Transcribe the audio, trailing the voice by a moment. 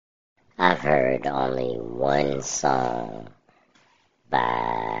I've heard only one song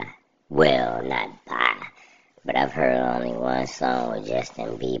by, well, not by, but I've heard only one song with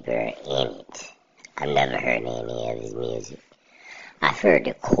Justin Bieber in it. I've never heard any of his music. I've heard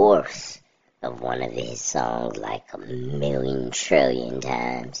the chorus of one of his songs like a million trillion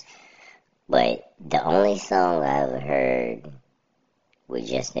times, but the only song I ever heard with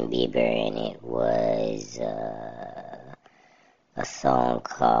Justin Bieber in it was a song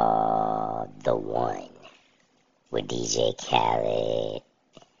called The One with DJ Khaled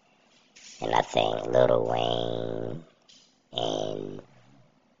and I think Lil Wayne and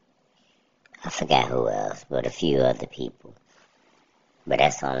I forgot who else, but a few other people. But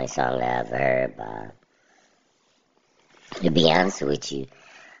that's the only song I ever heard by. To be honest with you,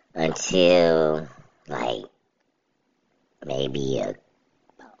 until like maybe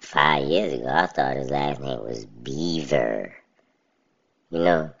about 5 years ago, I thought his last name was Beaver. You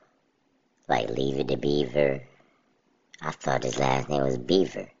know, like Leave It to Beaver. I thought his last name was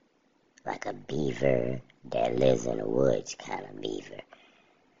Beaver. Like a beaver that lives in the woods kind of beaver.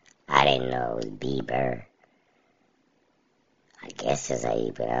 I didn't know it was Bieber. I guess that's how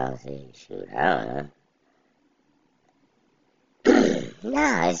you pronounce it. Shoot, I don't know.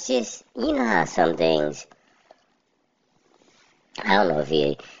 Nah, it's just, you know how some things, I don't know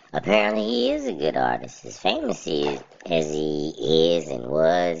if apparently he is a good artist. As famous as he is and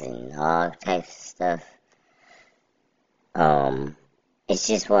was and all types of stuff. It's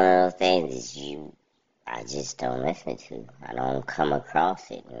just one of those things that I just don't listen to. I don't come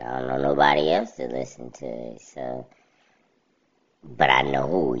across it. And I don't know nobody else to listen to it, so. But I know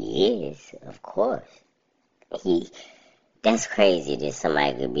who he is, of course. That's crazy that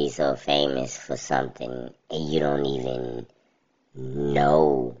somebody could be so famous for something and you don't even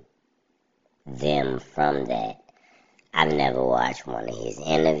know them from that. I've never watched one of his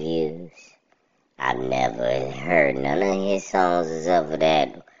interviews. I've never heard none of his songs except for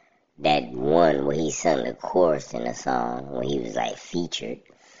that one where he sung the chorus in a song where he was like featured.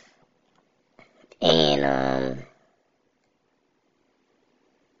 And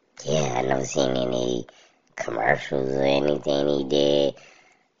yeah, I never seen any commercials or anything he did.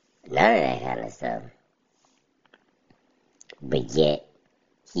 None of that kind of stuff. But yet,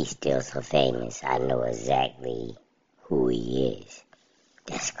 he's still so famous. I know exactly who he is.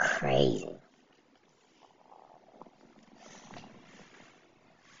 That's crazy.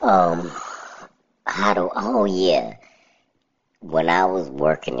 Oh yeah. When I was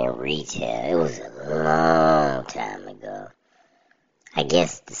working in retail, it was a long time ago. I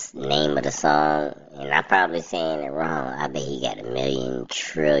guess the name of the song, and I'm probably saying it wrong, I bet he got a million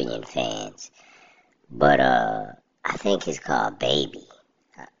trillion fans. But I think it's called Baby.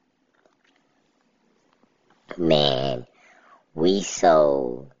 Man, we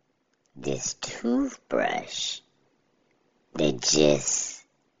sold this toothbrush that just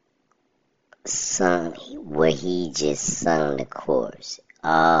sung, where he just sung the chorus.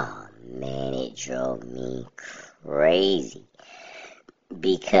 Oh man, it drove me crazy.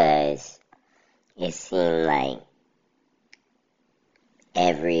 Because it seemed like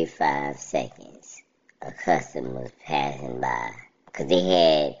every 5 seconds a customer was passing by. Because they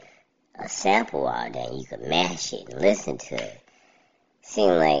had a sample out there and you could mash it and listen to it.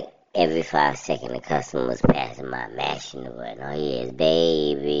 Seemed like every 5 seconds a customer was passing by mashing the button. Oh yes,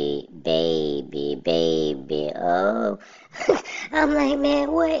 baby, baby, baby, oh. I'm like,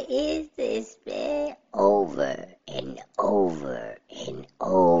 man, what is this, man? Over and over and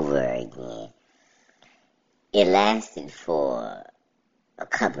over again. It lasted for a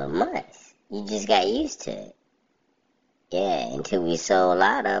couple of months. You just got used to it. Yeah, until we sold a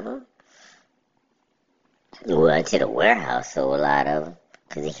lot of them. Well, until the warehouse sold a lot of them.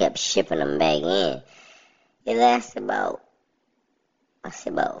 Because he kept shipping them back in. It lasted about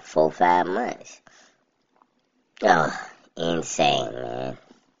 4 or 5 months. Oh, insane, man.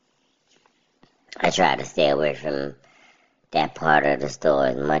 I try to stay away from that part of the store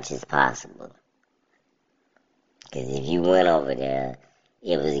as much as possible. Because if you went over there,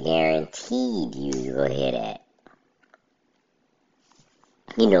 it was guaranteed you was going to hear that.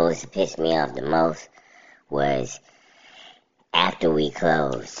 You know what's pissed me off the most was after we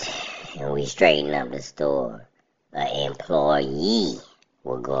closed and we straightened up the store, an employee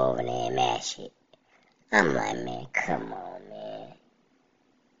would go over there and mash it. I'm like, man, come on, man.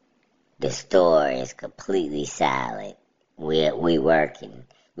 The store is completely silent. We working.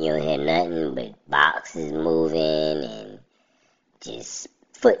 You don't hear nothing but boxes moving and just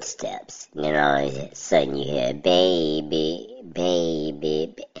footsteps. And then all of a sudden you hear, baby, baby,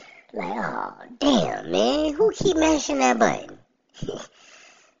 baby. Like, oh, damn, man. Who keep mashing that button?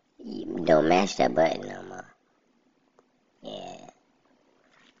 don't match that button no more. Yeah.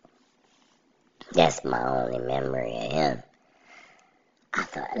 That's my only memory of him. I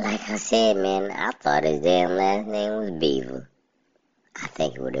thought, like I said, man, I thought his damn last name was Beaver. I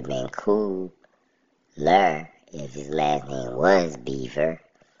think it would have been cooler if his last name was Beaver.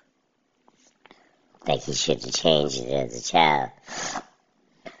 I think he should have changed it as a child.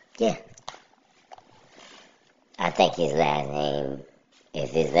 Yeah. I think his last name,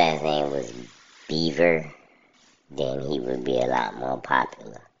 if his last name was Beaver, then he would be a lot more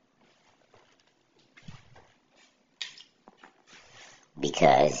popular.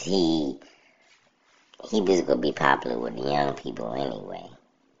 Because he was going to be popular with the young people anyway.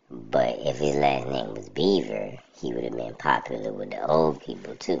 But if his last name was Beaver, he would have been popular with the old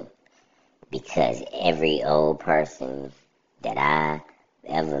people too. Because every old person that I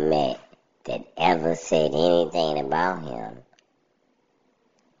ever met that ever said anything about him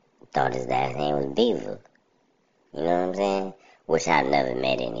thought his last name was Beaver. You know what I'm saying? Which I've never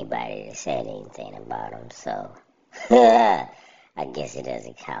met anybody that said anything about him, so I guess it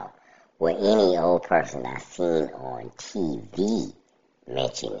doesn't count. Well, any old person I've seen on TV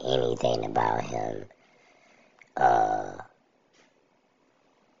mention anything about him,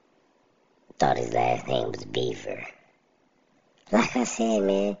 thought his last name was Beaver. Like I said,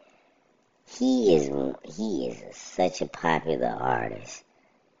 man, he is such a popular artist,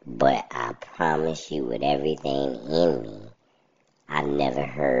 but I promise you with everything in me, I've never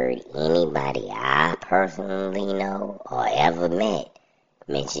heard anybody I personally know or ever met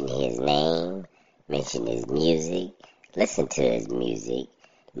mention his name, mention his music, listen to his music,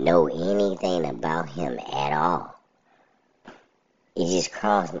 know anything about him at all. It just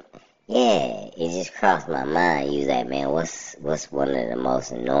crossed my mind. You was like, man, what's one of the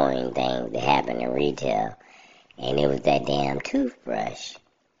most annoying things that happen in retail? And it was that damn toothbrush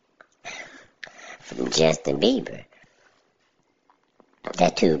from Justin Bieber.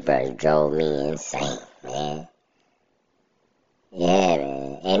 That toothbrush drove me insane, man. Yeah,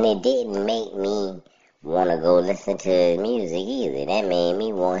 man. And it didn't make me want to go listen to his music either. That made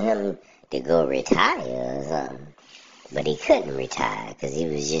me want him to go retire or something. But he couldn't retire because he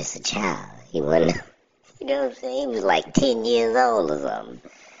was just a child. He wasn't, you know what I'm saying? He was like 10 years old or something.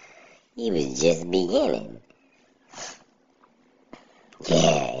 He was just beginning.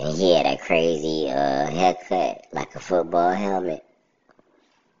 Yeah, and he had a crazy haircut, like a football helmet.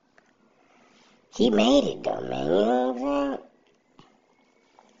 He made it though, man. You know what I'm saying?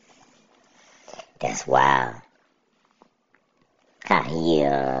 That's wild. How he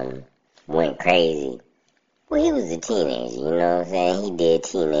went crazy. Well, he was a teenager, you know what I'm saying? He did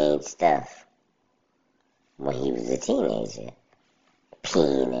teenage stuff when he was a teenager.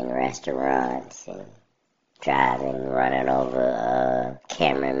 Peeing in restaurants and driving, running over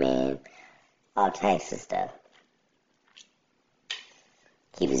cameramen, all types of stuff.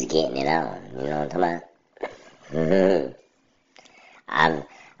 He was getting it on, you know what I'm talking about?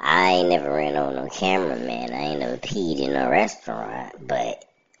 I ain't never ran on no cameraman. I ain't never peed in a restaurant, but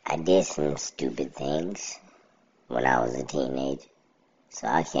I did some stupid things when I was a teenager, so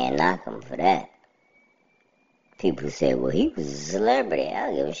I can't knock him for that. People say, well, he was a celebrity. I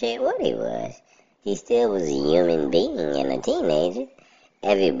don't give a shit what he was. He still was a human being and a teenager.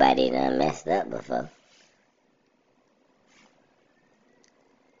 Everybody done messed up before.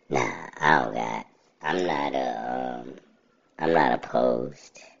 Nah, I'm not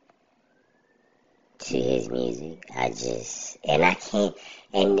opposed to his music. I can't,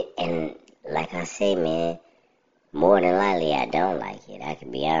 and like I say, man, more than likely I don't like it. I can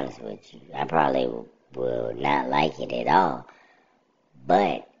be honest with you. I probably will not like it at all.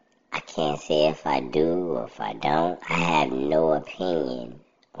 But I can't say if I do or if I don't. I have no opinion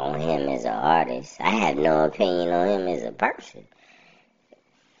on him as an artist. I have no opinion on him as a person.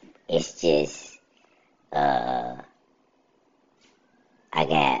 It's just, I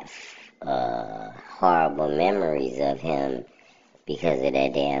got horrible memories of him because of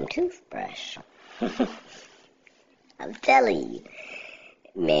that damn toothbrush. I'm telling you,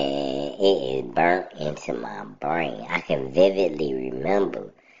 man, it is burnt into my brain. I can vividly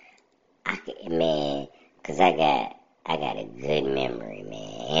remember. Cause I got a good memory,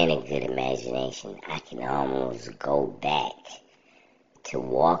 man, and a good imagination. I can almost go back to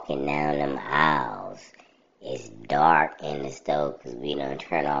walking down them aisles. It's dark in the store because we done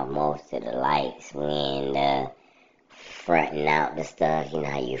turn off most of the lights. We in fronting out the stuff. You know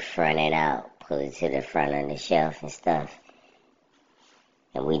how you front it out, pull it to the front of the shelf and stuff.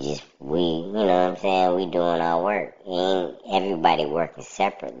 And we you know what I'm saying, we doing our work. Ain't everybody working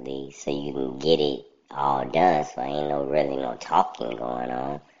separately so you can get it all done, so ain't really no talking going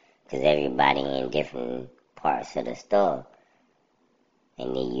on. because everybody in different parts of the store.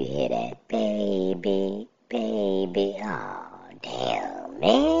 And then you hear that, baby, baby. Oh, damn,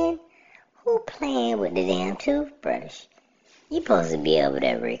 man. Who playing with the damn toothbrush? You supposed to be over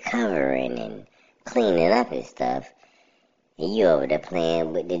there recovering and cleaning up and stuff. And you over there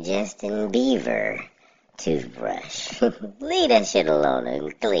playing with the Justin Bieber toothbrush. Leave that shit alone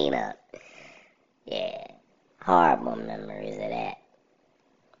and clean up. Yeah, horrible memories of that.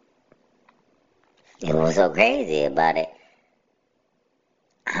 And what's so crazy about it,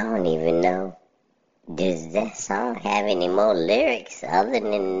 I don't even know, does that song have any more lyrics other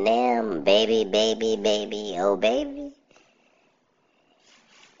than them, baby, baby, baby, oh baby?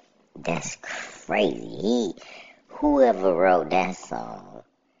 That's crazy. Whoever wrote that song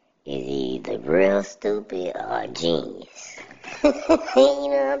is either real stupid or a genius. You know what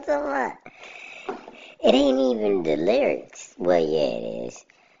I'm talking about? It ain't even the lyrics. Well, yeah, it is.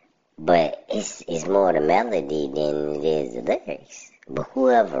 But it's more the melody than it is the lyrics. But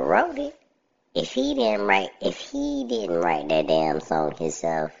whoever wrote it, if he didn't write that damn song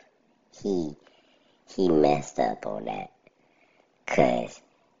himself, he messed up on that. 'Cause,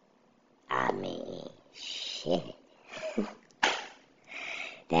 I mean, shit.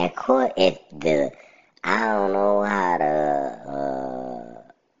 That chord, I don't know how the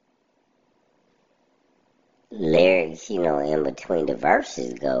lyrics, in between the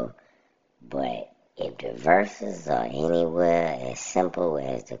verses go, but if the verses are anywhere as simple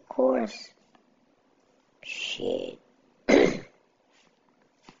as the chorus, shit.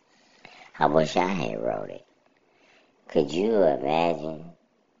 I wish I had wrote it. Could you imagine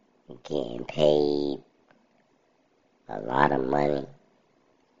getting paid a lot of money,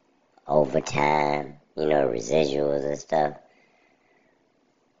 overtime, residuals and stuff,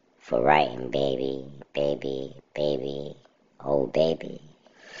 for writing baby, baby, baby, oh baby?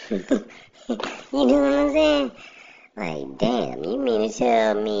 You know what I'm saying? Like, damn, you mean to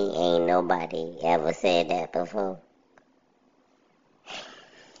tell me ain't nobody ever said that before?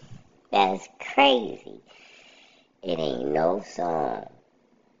 That's crazy. It ain't no song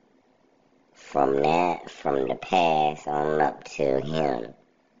from the past on up to him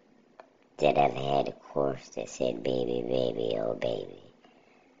that ever had a chorus that said baby, baby, oh baby.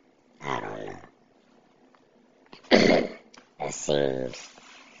 I don't know. That seems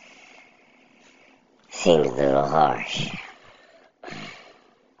a little harsh.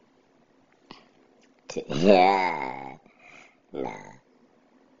 Yeah, nah.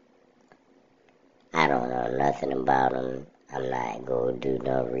 I don't know nothing about him. I'm not going to do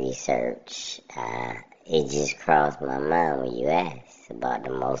no research. It just crossed my mind when you asked about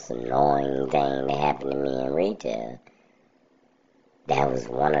the most annoying thing that happened to me in retail. That was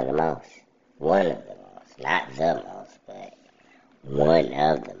one of the most. Not the most, but one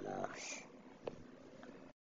of the